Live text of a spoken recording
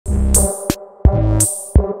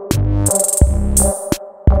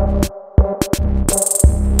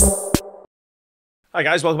Hi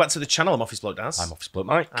guys, welcome back to the channel. I'm Office Bloke Daz. I'm Office Bloke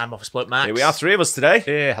Mike. I'm Office Bloke Max. Here we are, three of us today.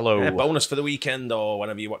 Yeah, hello. Bonus for the weekend or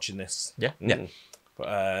whenever you're watching this. Yeah. Yeah.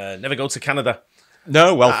 But never go to Canada.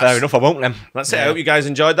 No, well, fair enough. I won't then. That's it. I hope you guys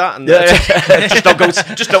enjoyed that. And just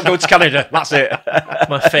don't go to Canada. That's it.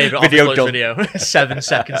 My favourite Video Office Bloke video. 7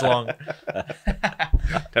 seconds long.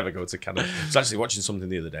 never go to Canada. I was actually watching something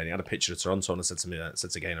the other day and he had a picture of Toronto and I said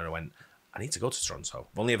to Gaynor, I went, I need to go to Toronto.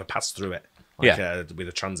 I've only ever passed through it with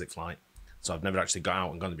a transit flight. So I've never actually got out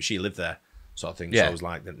and gone, but she lived there sort of thing. Yeah. So I was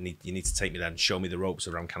like, you need to take me there and show me the ropes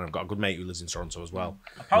around Canada. I've got a good mate who lives in Toronto as well.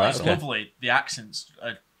 Apparently it's lovely. The accents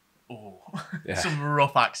are... Some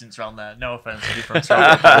rough accents around there. No offence if you're from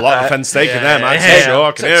Toronto. A lot of offence taken there, man. Sure,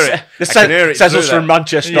 I can hear it. Says us from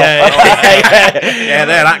Manchester. Yeah,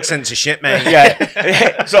 their accents are shit, mate.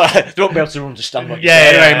 Yeah. So they won't be able to understand what you're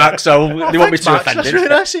saying anyway, Max, so they won't be too offended. That's really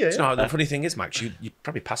nice of you. No, the funny thing is, Max, you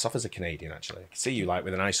probably pass off as a Canadian, actually. I can see you like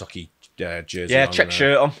with an ice hockey jersey Yeah, on check and,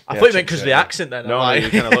 shirt on. I thought you meant because of the accent then. No, you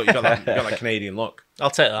kind of look, you got that Canadian look. I'll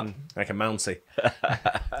take that. Like a Mountie.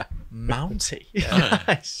 Mountie.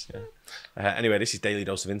 Nice. Anyway, this is Daily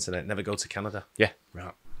Dose of Internet. Never go to Canada. Yeah.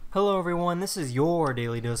 Right. Hello everyone, this is your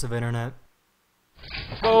Daily Dose of Internet.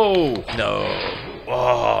 Oh! No.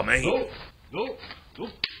 Oh, mate. No.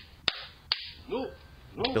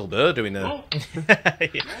 Bill Burr doing a...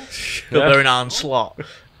 Bill Burr in onslaught.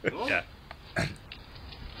 Yeah.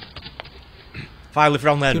 If I lived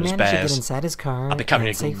around there He and was managed to get bears, inside his car I'd be carrying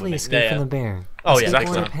and a gun safely with me. escape Yeah, from yeah. the bear. Oh, The yeah, skateboarder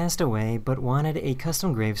exactly. passed away, but wanted a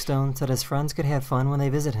custom gravestone so that his friends could have fun when they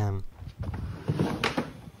visit him.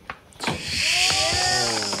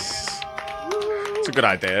 It's a good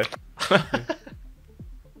idea.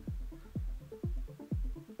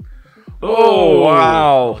 Oh,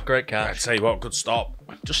 wow. Great I catch. tell you what, good stop.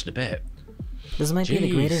 Just a bit. This might be the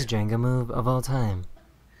Jeez. greatest Jenga move of all time.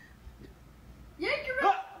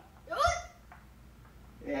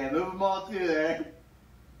 Yeah, move them all through there.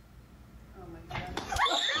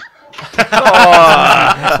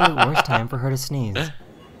 Absolute worst time for her to sneeze.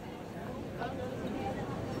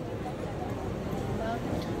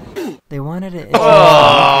 They wanted to introduce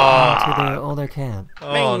to their older cat. Oh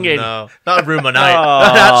Minging. no. That would ruin my night.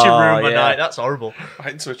 Oh, That actually ruined my yeah. night. That's horrible.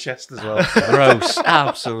 Right into a chest as well. Gross.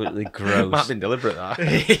 Absolutely gross. Might have been deliberate, that.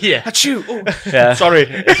 Yeah. Achoo! Oh. Yeah. Sorry.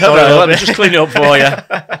 Sorry, let me just clean it up for you.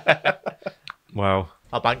 Wow.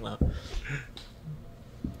 I'll bank that.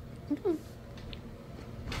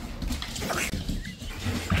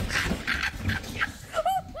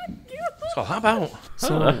 What's all that about?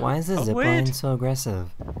 So why is the zipline weird. so aggressive?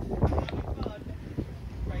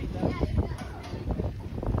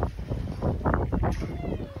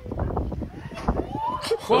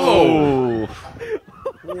 Whoa.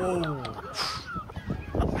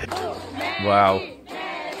 Wow.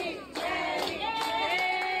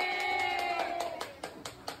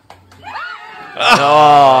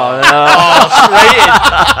 Oh, no.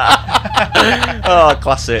 Oh,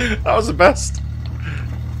 classic. That was the best.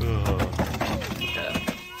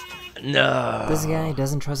 No. This guy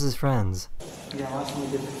doesn't trust his friends.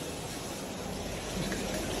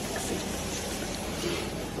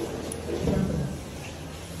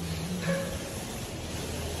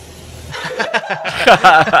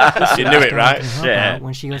 You knew it, right? Can help Yeah. out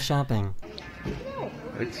when she goes shopping.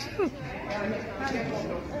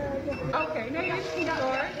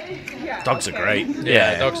 Dogs are great.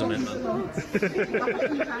 Yeah, dogs are in.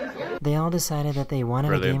 They all decided that they wanted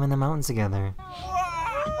Brilliant. a game in the mountains together.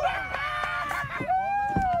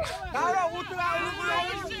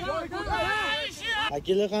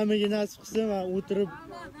 Акилы камеринаас гисэн өдөр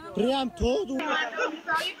прям тоод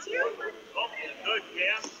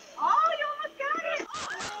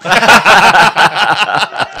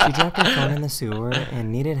She dropped her phone in the sewer and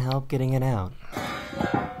needed help getting it out.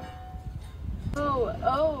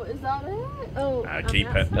 Oh, is that it? Oh,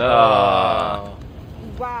 Keep it. Oh,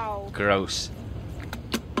 wow. gross.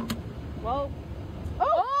 Well,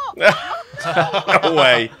 oh, No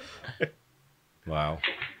way. Wow.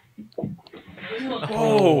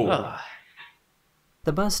 Oh.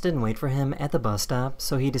 The bus didn't wait for him at the bus stop,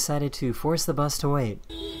 so he decided to force the bus to wait.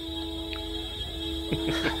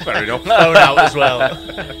 Fair enough. Phone out as well.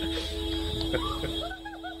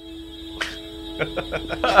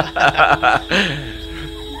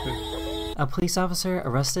 A police officer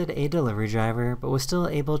arrested a delivery driver, but was still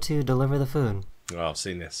able to deliver the food. Oh, I've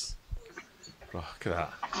seen this. Oh, look at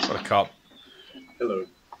that. What a cop. Hello.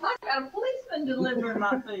 I got a policeman delivering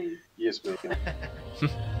my food. Yes, ma'am.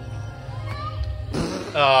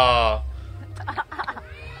 Oh.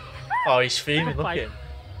 Oh, he's fuming. Look at him.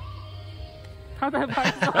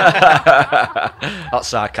 That's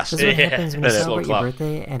sarcastic. This is what happens when you Yeah. celebrate Slow your clap.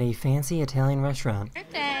 birthday at a fancy Italian restaurant.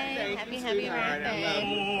 Birthday! Happy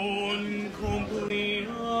birthday!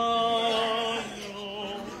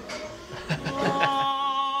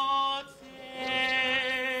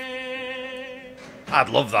 I'd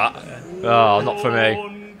love that. Oh, not for me.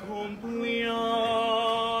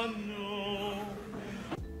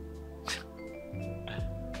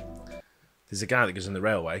 There's a guy that goes in the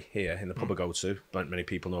railway here in the pub I go to. Not many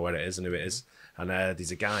people know where it is and who it is. And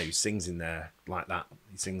there's a guy who sings in there like that.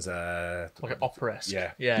 He sings like an opera-esque.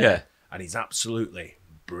 Yeah. Yeah. And he's absolutely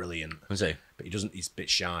brilliant. Is he? But he doesn't. He's a bit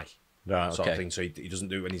shy. Right, Sort okay. of thing. So he doesn't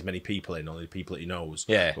do it when there's many people in, only the people that he knows.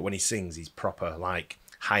 Yeah. But when he sings, he's proper like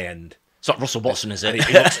high end. It's not Russell Watson, is it? And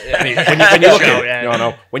he looks, when you look at him, Yeah.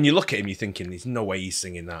 no. When you look at him, you're thinking, "There's no way he's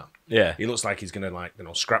singing that." Yeah. He looks like he's gonna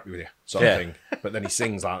scrap you with you, sort of thing. But then he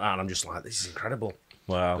sings like that, and I'm just like, "This is incredible."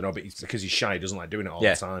 Wow. You know, but because he's shy, he doesn't like doing it all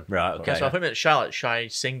Yeah. the time. Right, okay. So I think that shy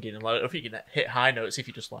singing, and like, if you can hit high notes, if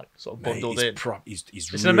you just like sort of Mate, bundled he's in. he's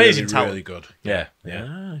It's really, an amazing talent. really good. Yeah. Yeah.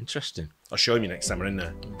 Ah, interesting. I'll show him you next time we're in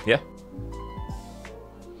there. Yeah.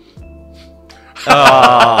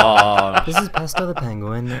 Oh. This is Pesto the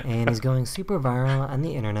Penguin, and he's going super viral on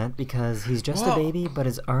the internet because he's just a baby but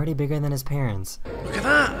is already bigger than his parents. Look at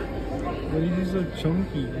that. Why is he so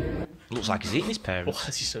chunky? Looks like he's eating his parents. Why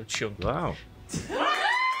is he so chunky? Wow.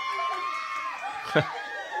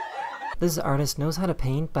 This artist knows how to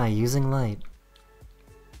paint by using light.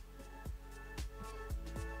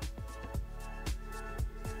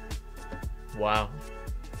 Wow.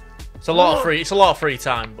 It's a lot of free. It's a lot of free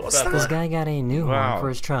time. But What's This guy got a new Wow. horn for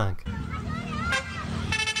his truck.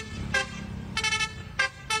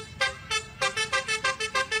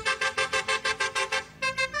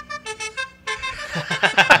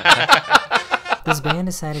 This band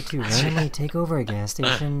decided to randomly take over a gas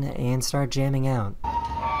station and start jamming out.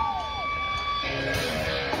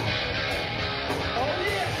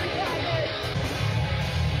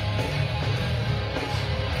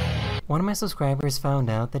 One of my subscribers found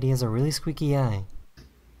out that he has a really squeaky eye.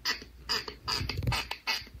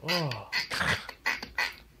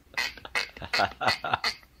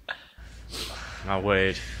 How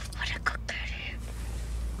weird.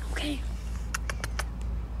 Okay.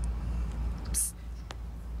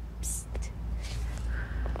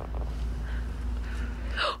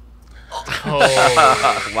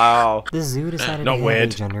 Oh, Wow. This zoo decided Not to have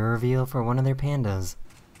weird. a gender reveal for one of their pandas.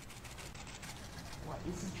 What,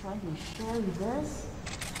 is he trying to show you this?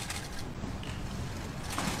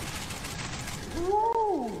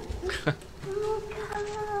 Whoa! Look at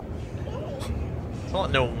it's not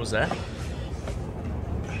like no one was there.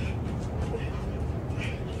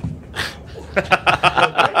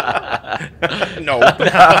 No.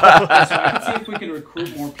 Let's see if we can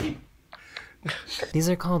recruit more people. These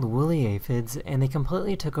are called woolly aphids, and they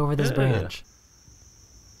completely took over this branch.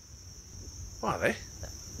 What are they?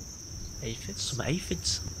 Aphids? Some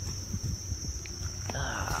aphids.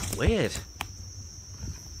 Ah, weird.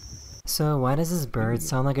 So why does this bird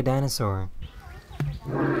sound like a dinosaur?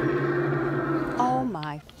 Oh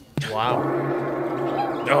my. Wow.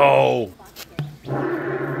 No.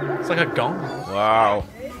 It's like a gong. Wow.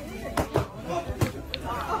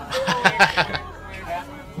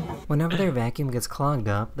 Whenever their vacuum gets clogged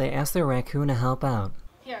up, they ask their raccoon to help out.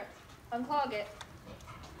 Here, unclog it.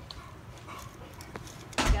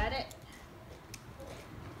 Got it?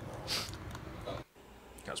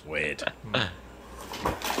 That's weird.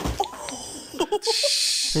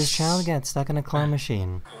 This child got stuck in a claw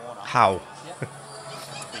machine. How?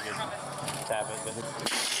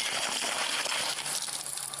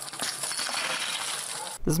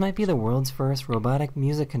 This might be the world's first robotic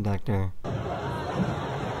music conductor.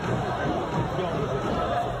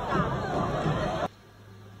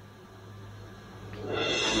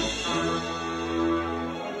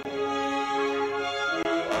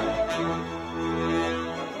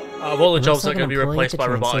 Out of all the It jobs looks that are like going an to be employee at replaced the by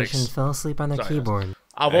train robotics, station fell asleep on their Sorry, keyboard.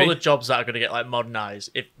 out of all the jobs that are going to get like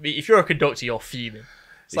modernised, if you're a conductor, you're fuming.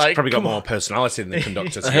 It's He's like, probably got come more on. personality than the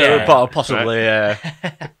conductor. Yeah, possibly, yeah.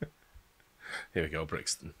 Here we go,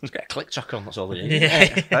 Brixton. Let's get a click track on, that's all they need. Yeah.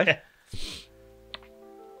 Hey?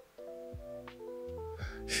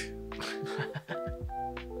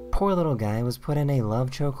 Poor little guy was put in a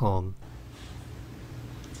love chokehold.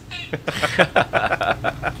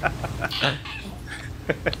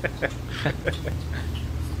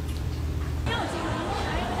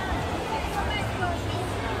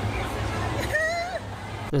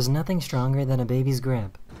 There's nothing stronger than a baby's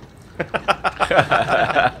grip.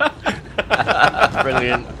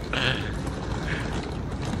 Brilliant.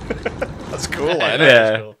 That's cool, isn't it?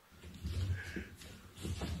 Yeah. Cool.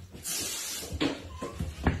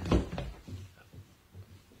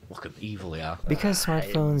 Look at evil they are. Because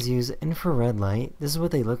smartphones use infrared light, this is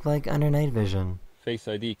what they look like under night vision. Face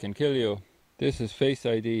ID can kill you. This is Face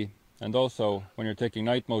ID. And also, when you're taking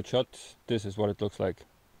night mode shots, this is what it looks like.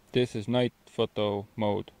 This is night photo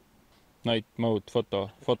mode. Night mode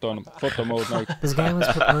photo mode night. This guy was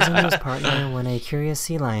proposing to his partner when a curious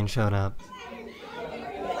sea lion showed up.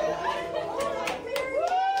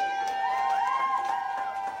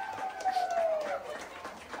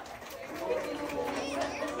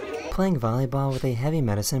 Playing volleyball with a heavy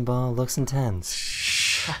medicine ball looks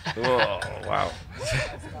intense. Whoa, wow.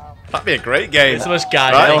 That'd be a great game. It's the most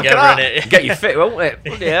guy ever in it. Get you fit, won't it?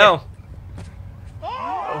 Bloody hell.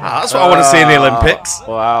 That's what I want to see in the Olympics.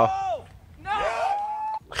 Wow.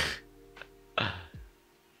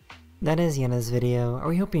 That is the end of this video.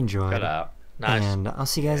 We hope you enjoyed. Got out. Nice. And I'll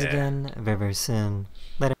see you guys again very, very soon.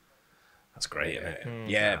 Later. That's great, isn't it?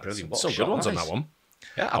 Yeah, brilliant. Some good ones on that one.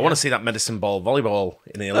 Yeah, I want to see that medicine ball volleyball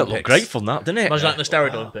in the That Olympics. looked great fun, that, didn't it? Imagine like the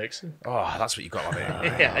steroid Olympics. Oh, that's what you got on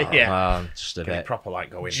it. Yeah. Just a Get it bit. proper like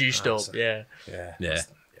going. Juiced That's up, it. yeah. Yeah.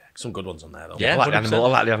 Some good ones on there though. Yeah, I like, the 100%. animal, I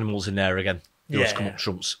like the animals in there again. Those Yeah. come up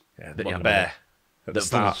trumps. Yeah, That the you one had bear at the That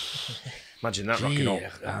start. Imagine that rocking up.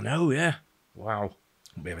 I know, yeah. Wow.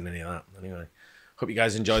 Won't be having any of that. Anyway. Hope you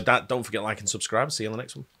guys enjoyed that. Don't forget to like and subscribe. See you on the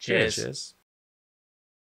next one. Cheers. Cheers.